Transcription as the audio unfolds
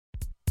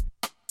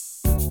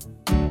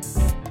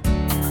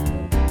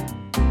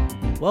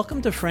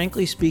Welcome to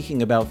Frankly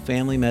Speaking About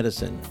Family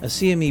Medicine, a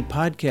CME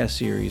podcast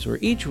series where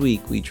each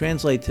week we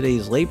translate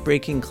today's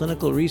late-breaking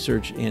clinical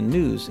research and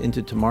news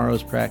into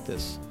tomorrow's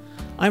practice.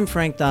 I'm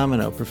Frank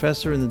Domino,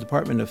 professor in the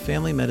Department of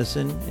Family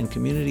Medicine and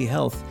Community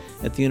Health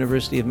at the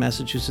University of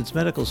Massachusetts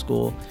Medical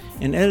School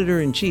and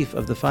editor-in-chief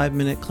of the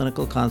 5-Minute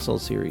Clinical Consult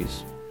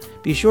series.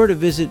 Be sure to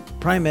visit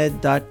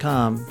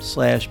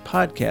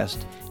primed.com/podcast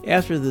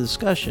after the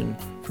discussion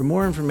for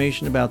more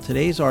information about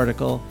today's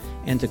article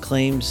and to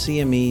claim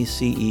CME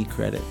CE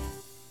credit.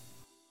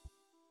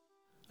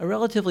 A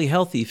relatively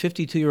healthy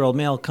 52-year-old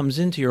male comes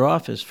into your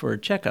office for a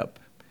checkup.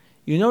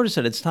 You notice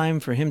that it's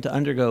time for him to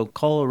undergo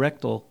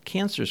colorectal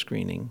cancer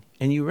screening,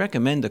 and you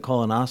recommend a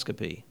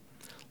colonoscopy.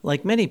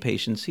 Like many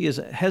patients, he is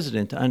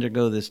hesitant to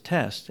undergo this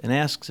test and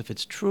asks if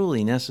it's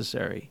truly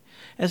necessary,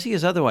 as he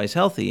is otherwise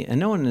healthy and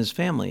no one in his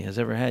family has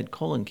ever had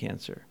colon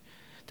cancer.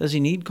 Does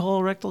he need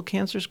colorectal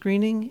cancer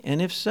screening?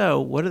 And if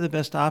so, what are the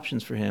best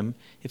options for him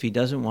if he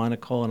doesn't want a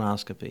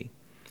colonoscopy?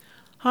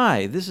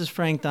 Hi, this is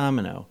Frank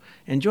Domino,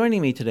 and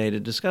joining me today to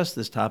discuss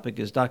this topic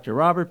is Dr.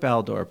 Robert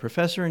Baldor,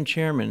 professor and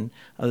chairman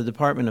of the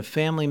Department of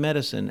Family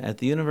Medicine at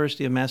the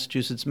University of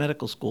Massachusetts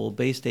Medical School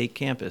Bay State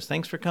campus.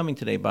 Thanks for coming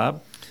today,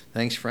 Bob.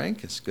 Thanks,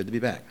 Frank. It's good to be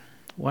back.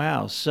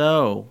 Wow.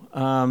 So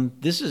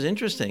this is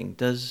interesting.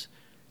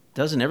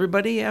 Doesn't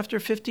everybody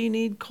after 50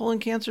 need colon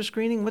cancer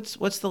screening?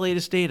 What's the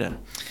latest data?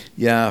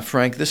 Yeah,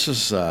 Frank, this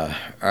is an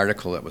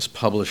article that was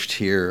published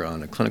here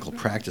on a clinical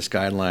practice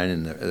guideline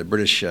in the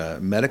British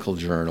Medical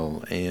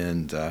Journal,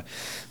 and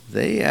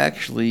they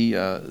actually,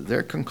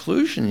 their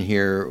conclusion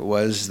here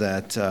was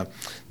that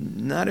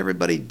not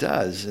everybody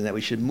does, and that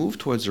we should move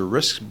towards a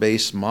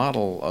risk-based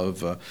model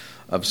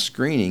of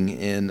screening.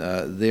 And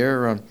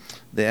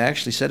they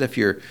actually said if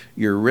your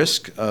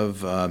risk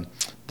of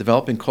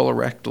developing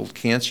colorectal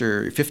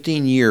cancer,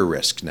 15-year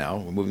risk now,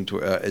 we're moving to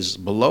is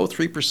below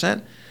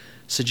 3%,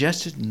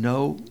 suggested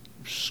no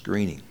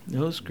screening.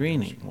 No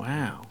screening.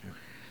 Wow,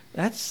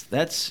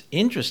 that's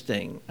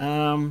interesting.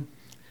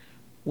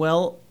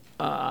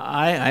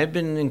 I've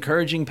been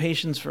encouraging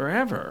patients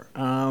forever.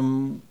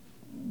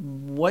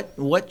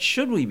 What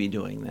should we be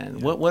doing then?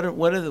 Yeah. What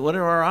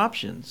are our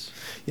options?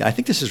 Yeah, I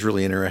think this is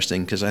really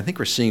interesting because I think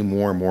we're seeing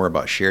more and more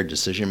about shared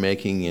decision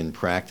making in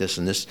practice,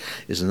 and this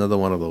is another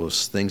one of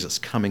those things that's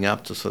coming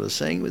up to sort of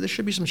saying, well, there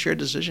should be some shared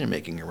decision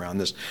making around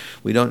this.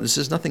 This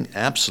is nothing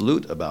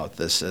absolute about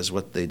this as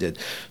what they did.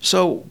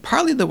 So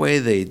partly the way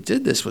they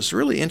did this was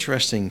really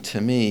interesting to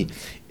me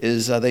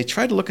is they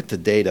tried to look at the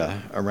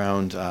data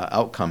around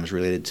outcomes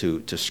related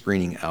to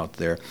screening out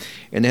there.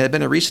 And there had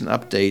been a recent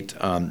update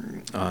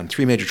on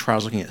 3 major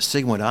trials looking at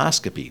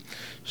sigmoidoscopy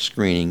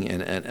screening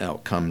and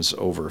outcomes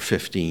over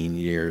 15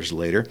 years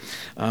later.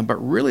 But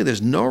really,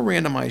 there's no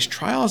randomized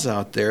trials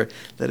out there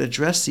that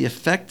address the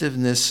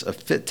effectiveness of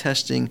FIT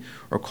testing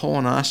or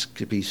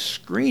colonoscopy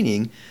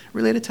screening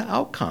related to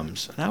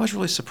outcomes. And I was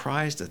really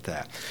surprised at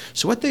that.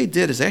 So what they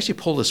did is they actually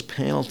pulled this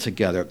panel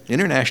together,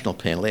 international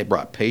panel. They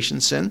brought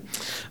patients in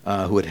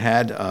who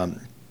had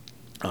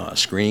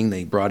screening.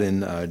 They brought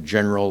in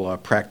general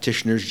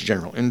practitioners,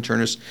 general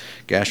internists,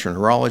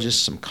 gastroenterologists,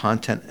 some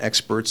content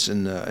experts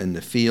in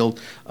the field,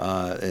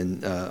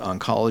 and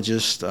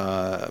oncologists,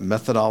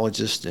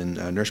 methodologists,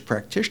 and nurse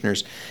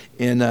practitioners.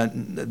 And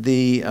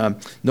the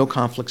no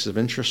conflicts of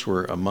interest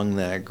were among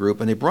that group.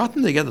 And they brought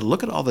them together to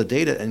look at all the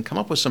data and come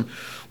up with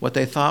what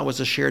they thought was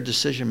a shared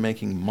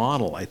decision-making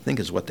model, I think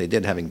is what they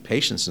did, having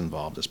patients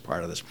involved as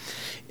part of this.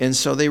 And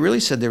so they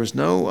really said there was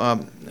no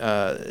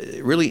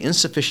really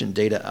insufficient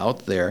data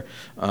out there.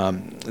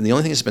 And the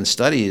only thing that's been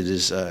studied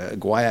is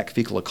guaiac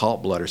fecal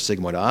occult blood or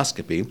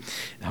sigmoidoscopy.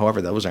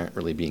 However, those aren't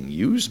really being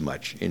used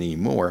much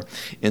anymore.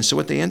 And so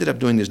what they ended up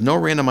doing is no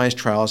randomized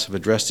trials have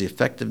addressed the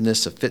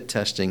effectiveness of FIT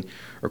testing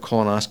or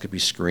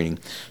colonoscopy screening.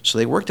 So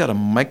they worked out a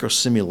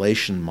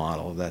microsimulation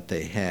model that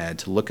they had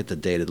to look at the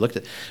data. They looked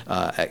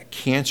at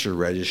cancer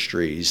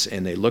registries,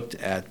 and they looked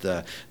at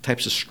the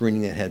types of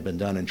screening that had been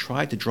done and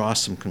tried to draw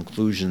some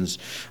conclusions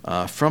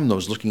from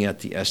those, looking at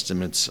the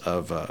estimates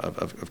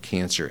of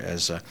cancer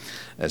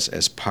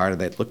as part of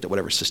that. Looked at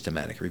whatever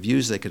systematic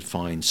reviews they could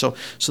find. So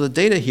the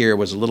data here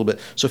was a little bit.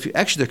 So if you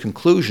actually their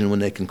conclusion when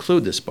they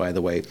conclude this, by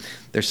the way,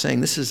 they're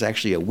saying this is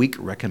actually a weak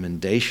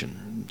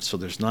recommendation. So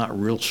there's not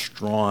real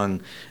strong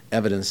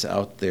evidence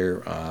out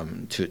there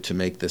to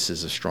make this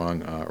as a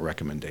strong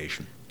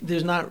recommendation.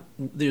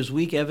 There's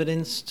weak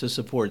evidence to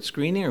support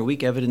screening or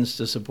weak evidence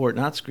to support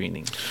not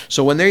screening.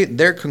 So when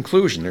their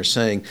conclusion, they're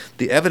saying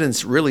the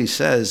evidence really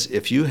says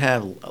if you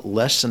have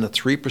less than a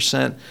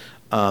 3%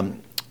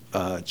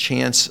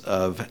 chance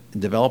of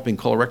developing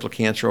colorectal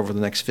cancer over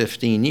the next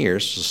 15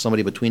 years, so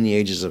somebody between the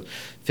ages of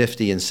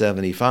 50 and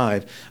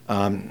 75,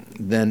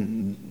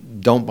 then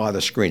don't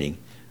bother screening.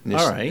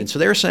 All right. And so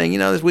they were saying,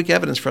 there's weak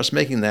evidence for us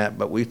making that,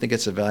 but we think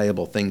it's a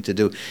valuable thing to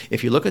do.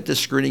 If you look at this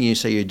screening and you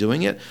say you're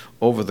doing it,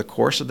 over the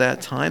course of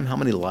that time, how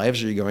many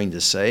lives are you going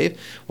to save?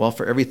 Well,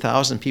 for every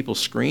 1,000 people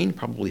screened,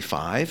 probably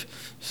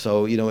 5.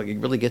 So, it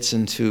really gets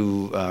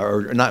into,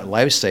 or not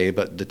lives saved,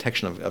 but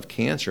detection of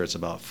cancer, it's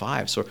about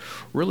 5. So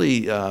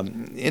really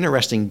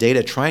interesting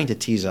data trying to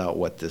tease out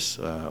what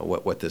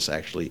this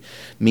actually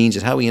means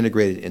and how we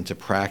integrate it into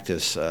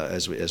practice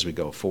as we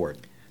go forward.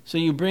 So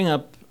you bring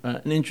up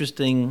an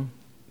interesting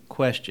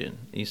question.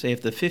 You say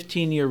if the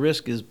 15-year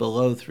risk is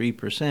below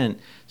 3%,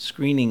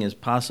 screening is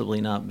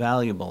possibly not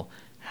valuable.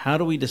 How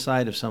do we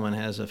decide if someone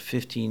has a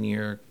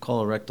 15-year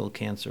colorectal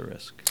cancer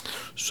risk?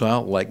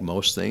 So, like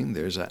most things,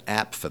 there's an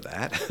app for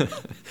that.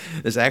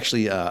 There's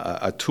actually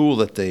a tool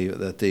that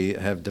they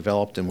have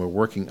developed and we're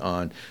working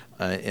on,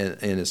 and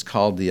it's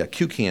called the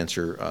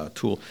QCancer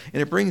tool.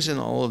 And it brings in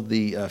all of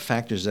the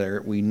factors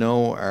that we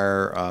know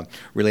are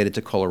related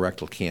to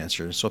colorectal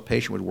cancer. So a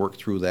patient would work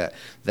through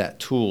that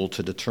tool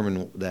to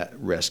determine that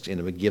risk, and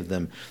it would give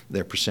them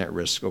their percent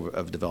risk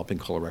of developing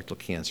colorectal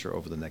cancer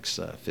over the next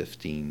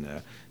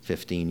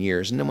 15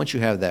 years. And then once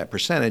you have that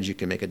percentage, you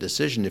can make a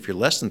decision. If you're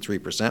less than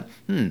 3%,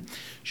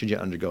 should you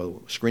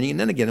undergo screening? And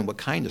then again, what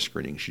kind of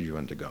screening should you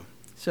undergo?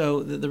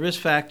 So the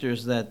risk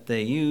factors that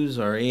they use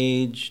are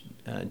age,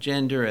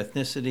 gender,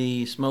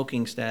 ethnicity,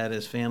 smoking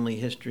status, family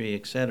history,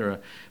 etc.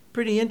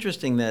 Pretty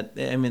interesting that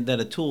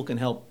a tool can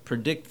help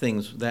predict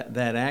things that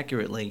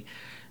accurately.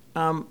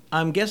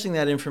 I'm guessing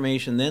that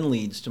information then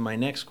leads to my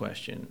next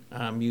question.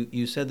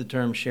 You said the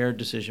term shared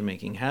decision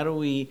making. How do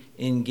we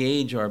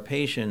engage our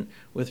patient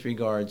with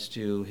regards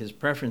to his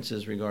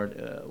preferences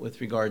with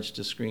regards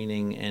to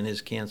screening and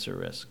his cancer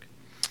risk?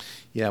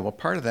 Yeah, well,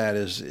 part of that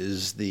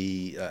is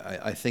the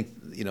I think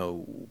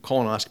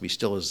colonoscopy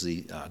still is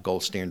the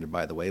gold standard,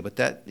 by the way. But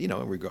that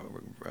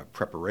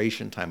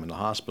preparation, time in the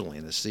hospital,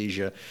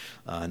 anesthesia,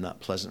 not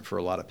pleasant for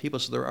a lot of people.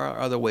 So there are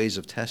other ways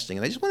of testing,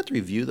 and I just wanted to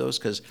review those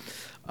because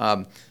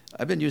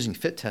I've been using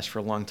FIT-test for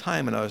a long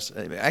time, and I was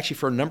actually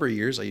for a number of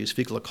years I used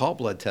fecal occult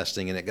blood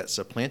testing, and it got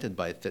supplanted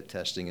by FIT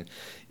testing,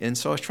 and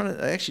so I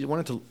actually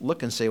wanted to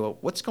look and say, well,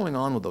 what's going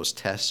on with those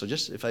tests? So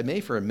just, if I may,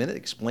 for a minute,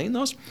 explain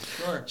those.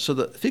 Sure. So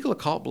the fecal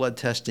occult blood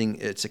testing,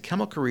 it's a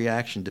chemical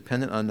reaction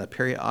dependent on the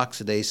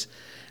perioxidase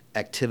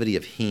activity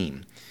of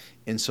heme.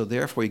 And so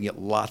therefore you get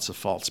lots of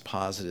false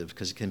positive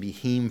because it can be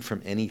heme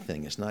from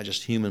anything. It's not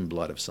just human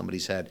blood. If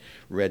somebody's had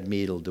red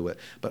meat, it'll do it.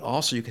 But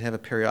also you can have a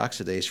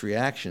perioxidase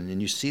reaction,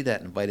 and you see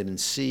that in vitamin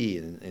C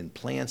and in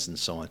plants and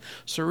so on.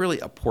 So really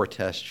a poor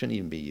test, shouldn't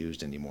even be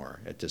used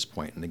anymore at this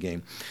point in the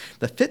game.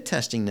 The FIT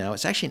testing now,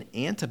 it's actually an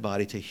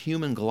antibody to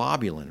human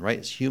globulin, right?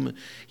 It's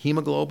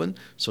hemoglobin,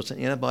 so it's an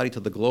antibody to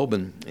the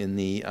globin in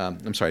the,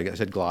 I'm sorry, I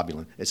said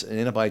globulin. It's an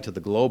antibody to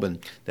the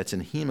globin that's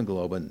in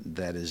hemoglobin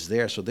that is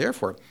there. So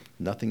therefore,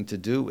 nothing to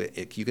do.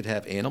 You could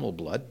have animal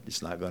blood.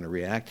 It's not going to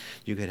react.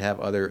 You could have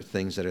other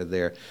things that are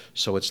there.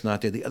 So it's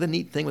not there. The other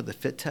neat thing with the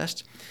FIT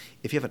test,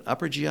 if you have an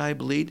upper GI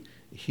bleed,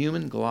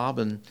 human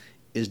globin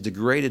is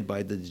degraded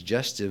by the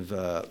digestive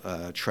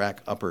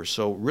tract upper.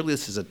 So really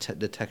this is a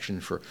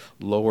detection for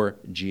lower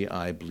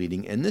GI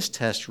bleeding. And this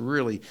test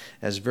really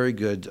has very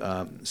good,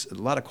 a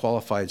lot of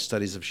qualified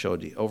studies have showed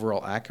the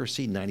overall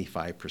accuracy,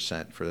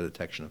 95% for the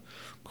detection of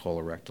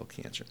colorectal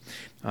cancer.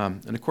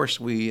 And of course,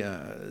 we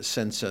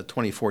since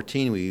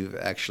 2014, we've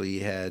actually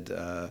had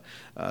the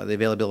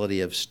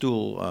availability of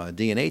stool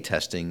DNA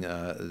testing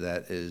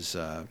that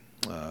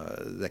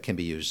can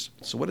be used.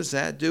 So what does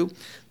that do?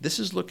 This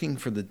is looking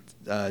for the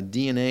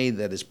DNA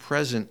that is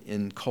present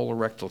in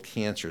colorectal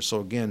cancer.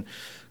 So again,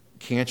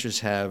 cancers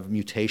have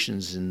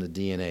mutations in the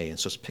DNA, and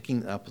so it's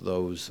picking up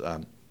those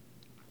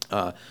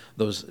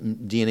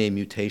DNA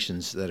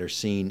mutations that are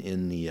seen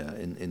in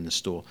the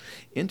stool.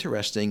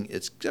 Interesting,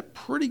 it's got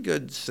pretty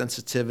good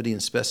sensitivity and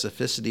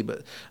specificity,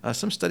 but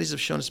some studies have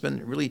shown it's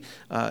been really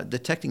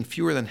detecting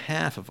fewer than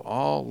half of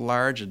all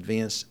large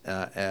advanced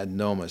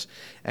adenomas.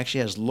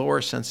 Actually has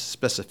lower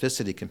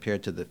specificity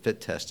compared to the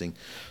FIT testing.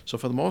 So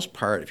for the most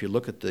part, if you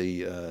look at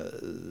the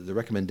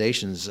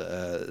recommendations,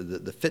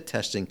 the FIT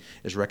testing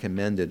is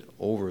recommended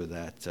over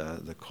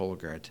the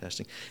Cologuard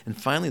testing.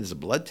 And finally, there's a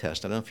blood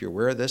test. I don't know if you're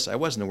aware of this. I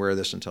wasn't aware of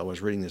this until I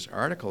was reading this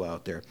article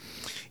out there.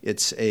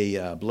 It's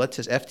a blood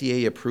test,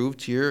 FDA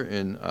approved here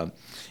in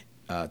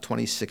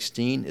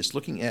 2016. It's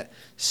looking at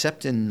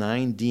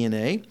septin-9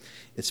 DNA.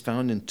 It's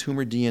found in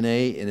tumor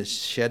DNA, and it's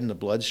shed in the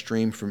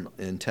bloodstream from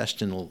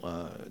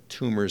intestinal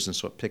tumors, and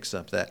so it picks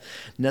up that.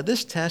 Now,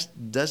 this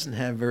test doesn't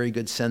have very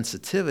good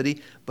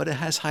sensitivity, but it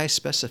has high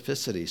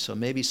specificity, so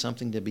maybe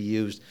something to be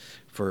used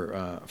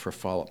for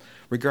follow-up.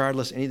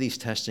 Regardless, any of these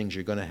testings,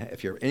 you're going to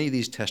if any of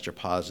these tests are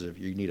positive,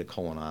 you need a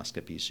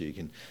colonoscopy so you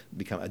can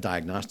become a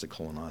diagnostic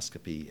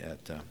colonoscopy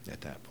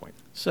at that point.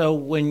 So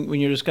when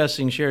you're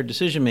discussing shared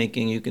decision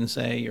making, you can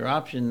say your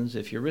options.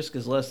 If your risk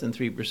is less than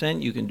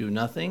 3%, you can do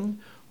nothing,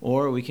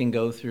 or we can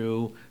go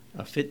through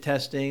a FIT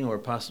testing or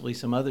possibly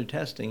some other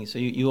testing. So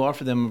you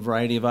offer them a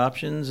variety of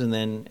options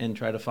and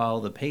try to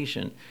follow the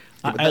patient.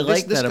 I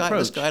like that approach.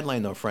 This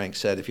guideline, though, Frank,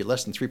 said if you're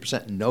less than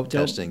 3%, no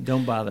testing.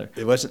 Don't bother.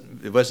 It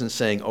wasn't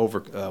saying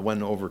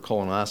one over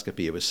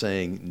colonoscopy. It was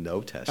saying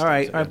no testing. All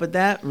right, but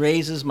that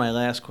raises my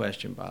last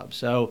question, Bob.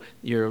 So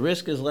your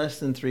risk is less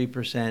than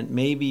 3%.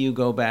 Maybe you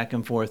go back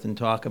and forth and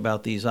talk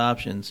about these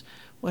options.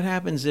 What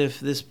happens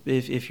if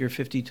your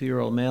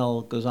 52-year-old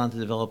male goes on to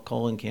develop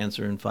colon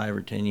cancer in 5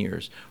 or 10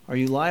 years? Are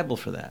you liable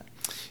for that?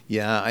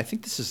 Yeah, I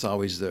think this is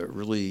always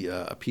really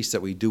a piece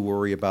that we do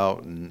worry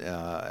about, and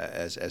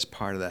as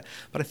part of that.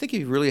 But I think if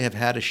you really have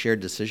had a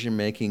shared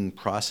decision-making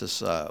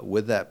process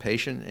with that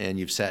patient, and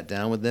you've sat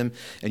down with them,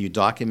 and you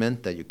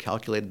document that you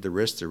calculated the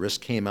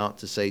risk came out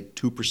to say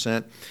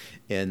 2%,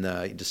 and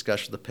you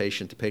discussed with the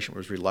patient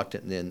was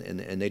reluctant,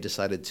 and they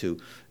decided to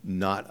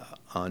not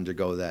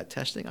undergo that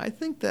testing. I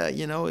think that,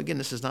 again,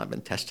 this has not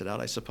been tested out,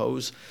 I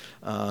suppose,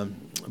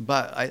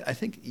 but I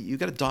think you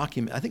got to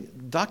document. I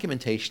think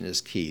documentation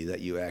is key,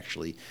 that you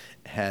actually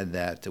had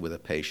that with a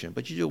patient,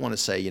 but you do want to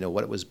say,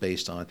 what it was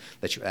based on,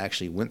 that you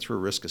actually went through a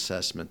risk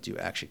assessment, you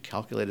actually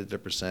calculated the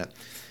percent,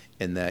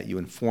 and that you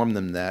inform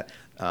them that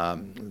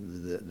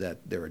that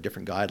there are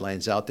different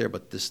guidelines out there,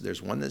 but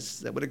there's one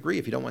that would agree.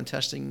 If you don't want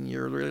testing,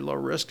 you're really low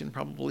risk, and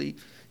probably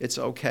it's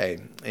okay,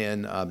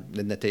 and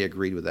that they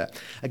agreed with that.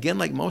 Again,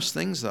 like most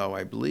things, though,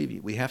 I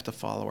believe we have to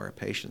follow our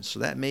patients. So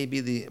that may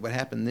be what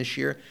happened this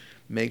year.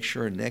 Make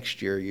sure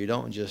next year you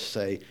don't just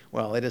say,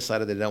 well, they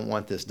decided they don't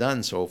want this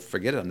done, so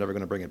forget it, I'm never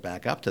going to bring it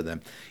back up to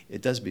them.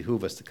 It does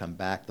behoove us to come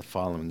back the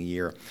following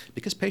year,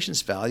 because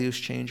patients' values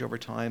change over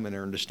time and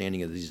their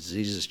understanding of these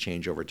diseases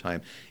change over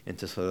time, and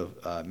to sort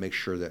of make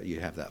sure that you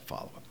have that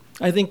follow-up.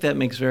 I think that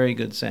makes very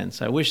good sense.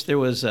 I wish there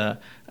was a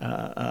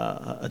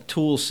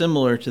tool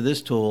similar to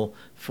this tool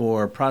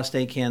for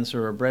prostate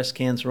cancer or breast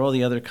cancer, all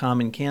the other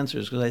common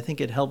cancers, because I think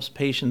it helps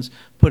patients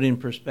put in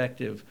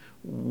perspective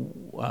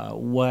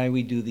why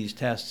we do these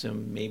tests,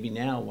 and maybe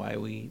now why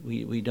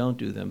we don't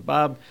do them.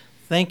 Bob,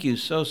 thank you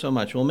so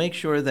much. We'll make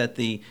sure that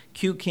the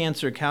Q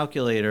Cancer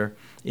Calculator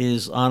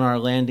is on our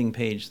landing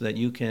page so that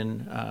you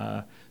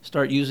can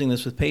start using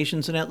this with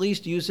patients, and at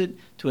least use it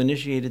to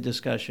initiate a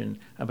discussion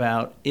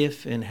about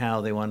if and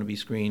how they want to be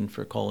screened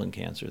for colon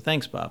cancer.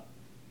 Thanks, Bob.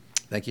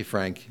 Thank you,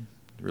 Frank.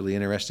 Really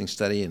interesting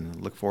study,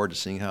 and look forward to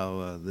seeing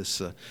how this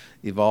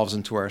evolves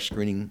into our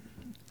screening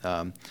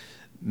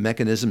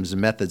mechanisms and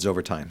methods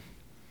over time.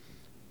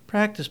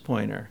 Practice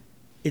pointer.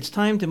 It's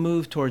time to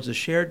move towards a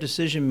shared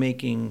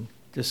decision-making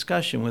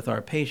discussion with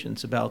our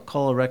patients about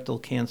colorectal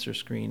cancer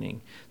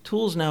screening.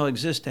 Tools now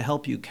exist to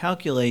help you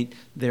calculate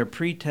their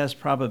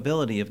pre-test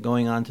probability of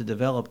going on to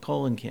develop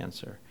colon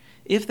cancer.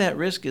 If that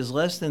risk is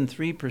less than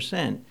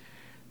 3%,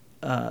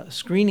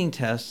 screening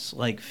tests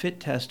like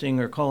FIT testing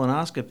or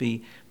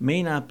colonoscopy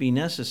may not be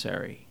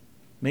necessary.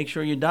 Make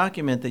sure you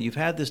document that you've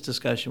had this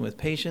discussion with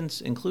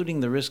patients, including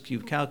the risks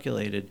you've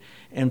calculated,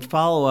 and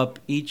follow up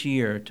each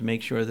year to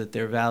make sure that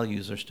their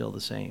values are still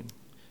the same.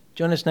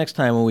 Join us next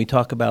time when we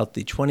talk about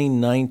the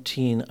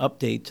 2019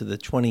 update to the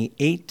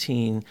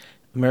 2018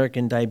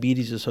 American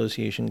Diabetes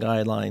Association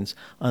guidelines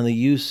on the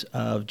use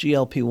of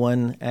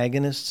GLP-1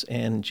 agonists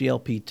and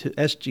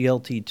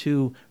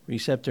SGLT2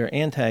 receptor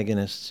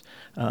antagonists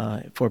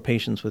for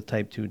patients with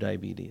type 2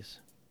 diabetes.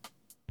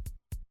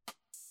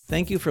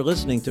 Thank you for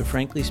listening to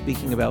Frankly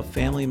Speaking About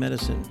Family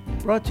Medicine,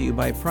 brought to you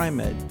by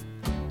Pri-Med.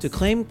 To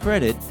claim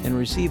credit and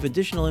receive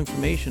additional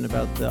information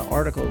about the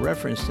article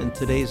referenced in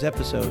today's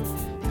episode,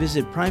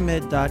 visit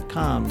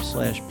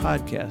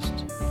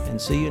primed.com/podcast,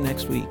 and see you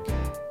next week.